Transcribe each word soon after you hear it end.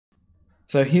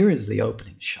So here is the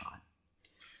opening shot.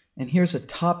 And here's a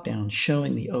top-down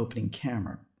showing the opening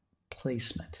camera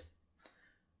placement.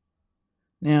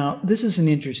 Now, this is an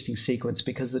interesting sequence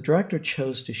because the director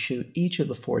chose to shoot each of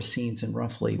the 4 scenes in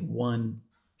roughly one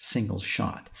single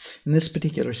shot. In this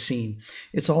particular scene,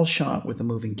 it's all shot with a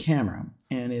moving camera,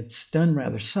 and it's done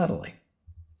rather subtly.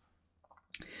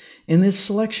 In this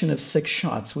selection of 6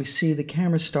 shots, we see the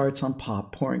camera starts on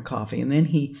Pop pouring coffee, and then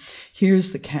he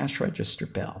hears the cash register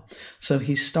bell. So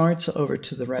he starts over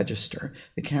to the register.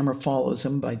 The camera follows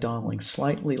him by dialing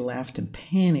slightly left and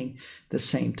panning at the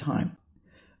same time.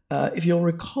 If you'll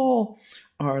recall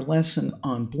our lesson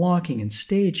on blocking and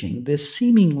staging, this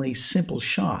seemingly simple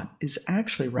shot is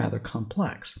actually rather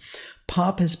complex.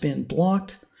 Pop has been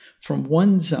blocked from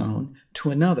one zone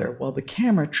to another while the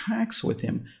camera tracks with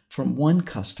him from one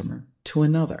customer to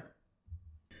another.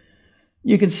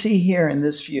 You can see here in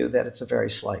this view that it's a very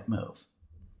slight move.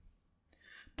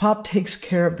 Pop takes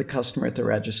care of the customer at the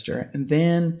register, and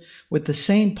then with the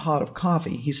same pot of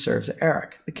coffee, he serves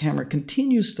Eric. The camera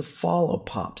continues to follow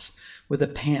Pop's with a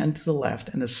pan to the left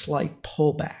and a slight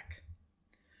pullback.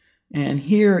 And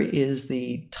here is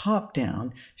the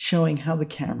top-down showing how the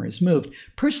camera is moved.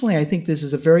 Personally, I think this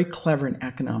is a very clever and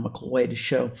economical way to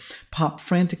show Pop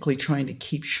frantically trying to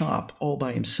keep shop all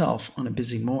by himself on a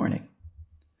busy morning.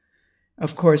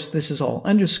 Of course, this is all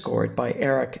underscored by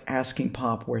Eric asking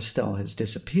Pop where Stella has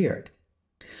disappeared.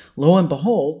 Lo and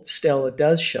behold, Stella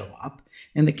does show up,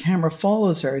 and the camera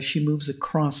follows her as she moves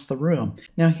across the room.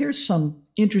 Now, here's some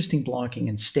interesting blocking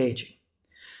and staging.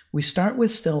 We start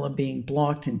with Stella being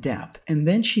blocked in depth, and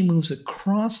then she moves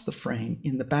across the frame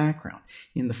in the background.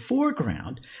 In the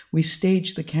foreground, we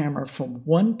stage the camera from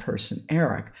one person,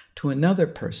 Eric, to another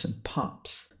person,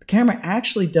 Pops. The camera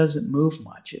actually doesn't move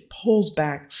much. It pulls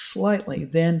back slightly,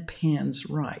 then pans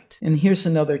right. And here's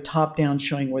another top-down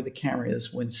showing where the camera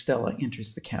is when Stella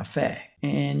enters the cafe.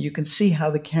 And you can see how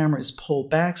the camera is pulled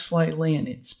back slightly and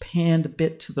it's panned a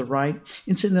bit to the right.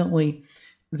 Incidentally,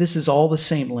 this is all the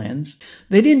same lens.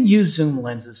 They didn't use zoom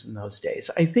lenses in those days.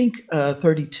 I think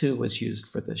 32 was used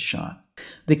for this shot.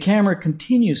 The camera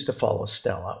continues to follow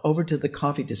Stella over to the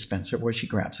coffee dispenser where she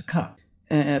grabs a cup.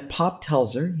 Pop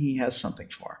tells her he has something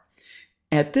for her.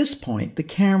 At this point, the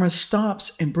camera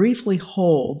stops and briefly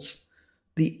holds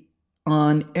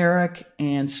on Eric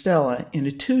and Stella in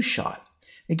a 2-shot.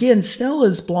 Again, Stella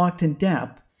is blocked in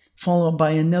depth, followed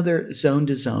by another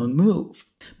zone-to-zone move.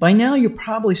 By now, you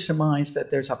probably surmise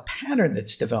that there's a pattern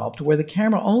that's developed where the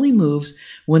camera only moves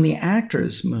when the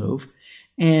actors move,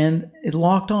 and it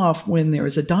locked off when there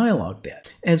is a dialogue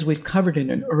bit. As we've covered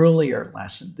in an earlier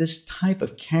lesson, this type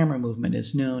of camera movement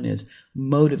is known as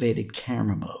motivated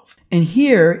camera move. And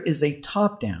here is a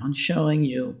top-down showing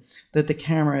you that the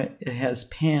camera has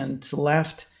panned to the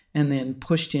left and then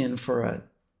pushed in for a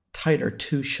tighter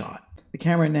 2-shot. The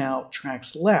camera now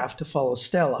tracks left to follow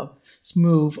Stella's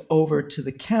move over to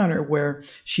the counter where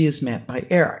she is met by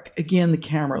Eric. Again, the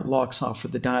camera locks off for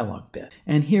the dialogue bit.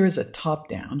 And here is a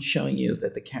top-down showing you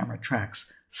that the camera tracks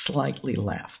slightly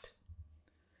left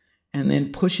and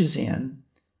then pushes in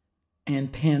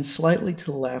and pans slightly to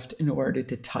the left in order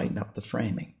to tighten up the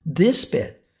framing. This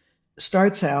bit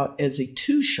starts out as a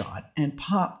 2-shot, and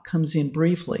Pop comes in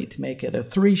briefly to make it a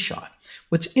 3-shot.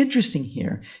 What's interesting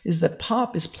here is that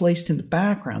Pop is placed in the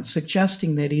background,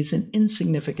 suggesting that he's an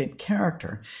insignificant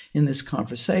character in this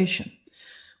conversation.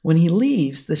 When he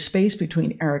leaves, the space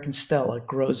between Eric and Stella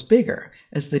grows bigger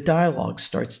as the dialogue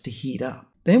starts to heat up.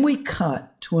 Then we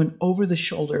cut to an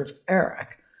over-the-shoulder of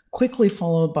Eric, quickly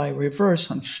followed by a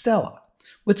reverse on Stella.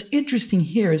 What's interesting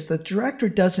here is that the director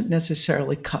doesn't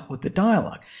necessarily cut with the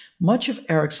dialogue. Much of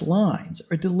Eric's lines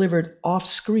are delivered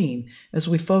off-screen as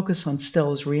we focus on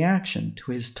Stella's reaction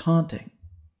to his taunting.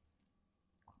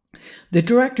 The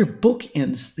director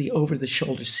bookends the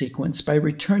over-the-shoulder sequence by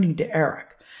returning to Eric.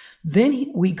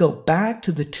 Then we go back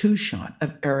to the 2-shot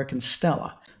of Eric and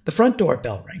Stella. The front door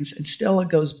bell rings, and Stella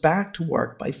goes back to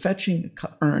work by fetching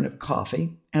an urn of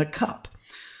coffee and a cup.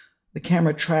 The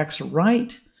camera tracks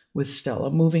right with Stella,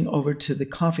 moving over to the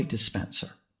coffee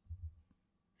dispenser.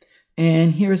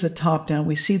 And here's a top-down.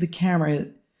 We see the camera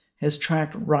has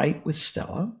tracked right with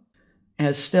Stella.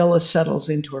 As Stella settles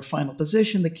into her final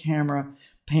position, the camera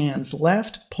pans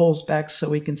left, pulls back so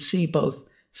we can see both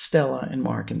Stella and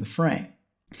Mark in the frame.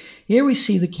 Here we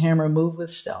see the camera move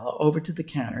with Stella over to the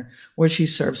counter where she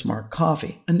serves Mark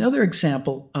coffee, another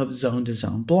example of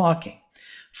zone-to-zone blocking.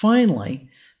 Finally,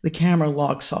 the camera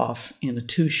locks off in a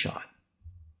 2-shot.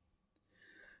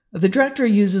 The director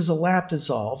uses a lap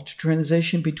dissolve to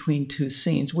transition between 2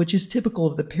 scenes, which is typical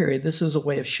of the period. This is a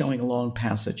way of showing a long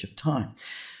passage of time.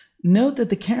 Note that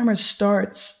the camera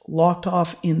starts locked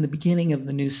off in the beginning of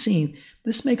the new scene.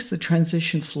 This makes the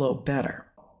transition flow better.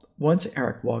 Once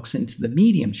Eric walks into the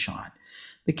medium shot,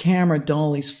 the camera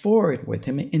dollies forward with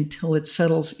him until it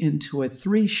settles into a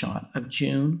 3-shot of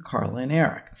June, Carla, and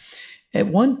Eric. At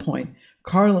one point,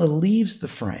 Carla leaves the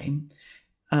frame,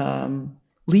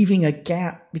 leaving a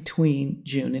gap between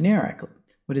June and Eric.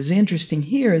 What is interesting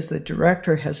here is the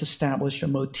director has established a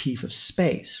motif of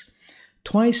space.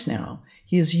 Twice now,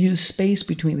 he has used space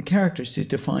between the characters to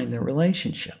define their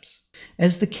relationships.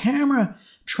 As the camera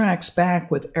tracks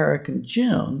back with Eric and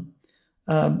June,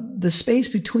 the space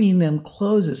between them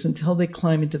closes until they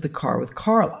climb into the car with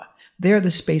Carla. There,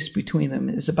 the space between them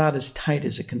is about as tight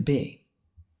as it can be.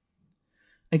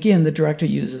 Again, the director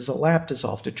uses a lap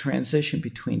dissolve to transition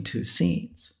between two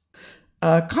scenes.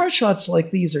 Car shots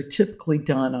like these are typically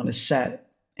done on a set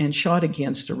and shot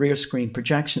against a rear screen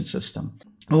projection system.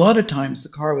 A lot of times the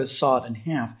car was sawed in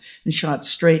half and shot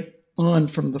straight on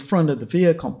from the front of the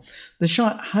vehicle. The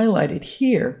shot highlighted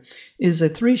here is a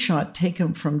 3-shot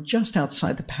taken from just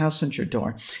outside the passenger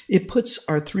door. It puts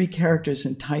our 3 characters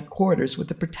in tight quarters with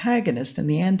the protagonist and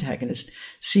the antagonist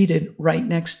seated right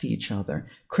next to each other,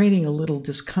 creating a little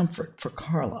discomfort for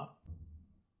Carla.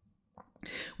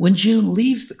 When June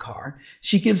leaves the car,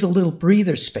 she gives a little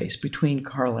breather space between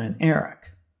Carla and Eric.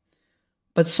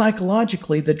 But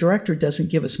psychologically, the director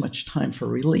doesn't give us much time for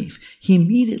relief. He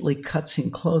immediately cuts in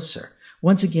closer,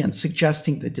 once again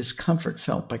suggesting the discomfort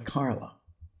felt by Carla.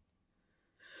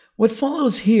 What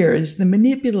follows here is the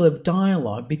manipulative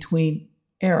dialogue between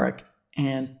Eric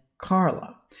and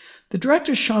Carla. The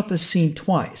director shot this scene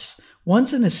twice,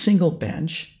 once in a single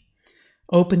bench,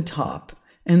 open top,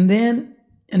 and then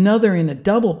another in a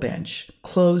double bench,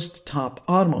 closed top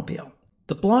automobile.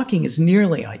 The blocking is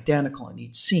nearly identical in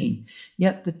each scene,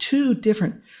 yet the 2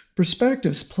 different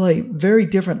perspectives play very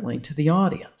differently to the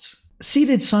audience.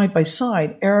 Seated side by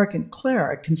side, Eric and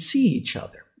Clara can see each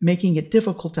other, making it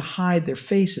difficult to hide their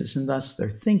faces and thus their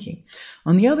thinking.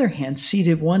 On the other hand,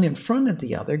 seated one in front of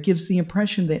the other gives the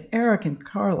impression that Eric and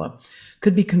Carla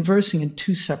could be conversing in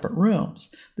 2 separate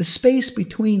rooms. The space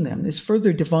between them is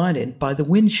further divided by the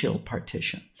windshield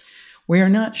partition. We are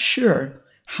not sure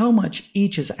how much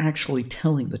each is actually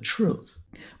telling the truth.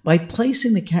 By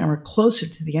placing the camera closer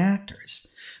to the actors,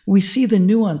 we see the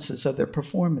nuances of their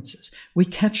performances. We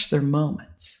catch their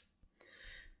moments.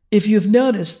 If you've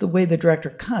noticed the way the director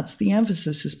cuts, the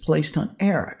emphasis is placed on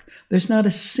Eric. There's not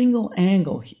a single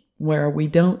angle where we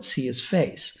don't see his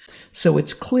face. So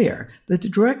it's clear that the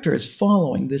director is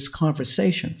following this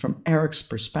conversation from Eric's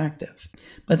perspective.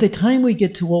 By the time we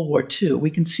get to World War II,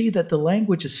 we can see that the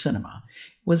language of cinema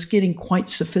was getting quite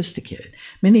sophisticated.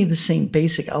 Many of the same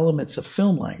basic elements of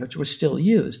film language were still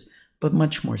used, but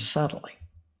much more subtly.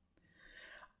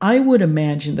 I would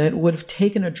imagine that it would have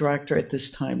taken a director at this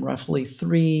time roughly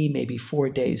 3, maybe 4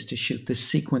 days to shoot this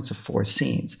sequence of 4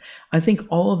 scenes. I think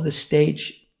all of the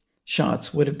stage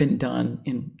shots would have been done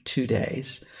in 2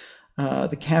 days.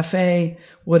 The cafe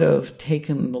would have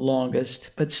taken the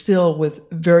longest, but still with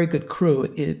very good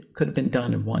crew, it could have been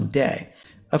done in 1 day.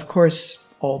 Of course,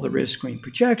 all the rear screen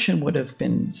projection would have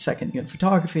been second unit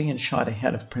photography and shot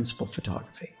ahead of principal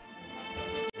photography.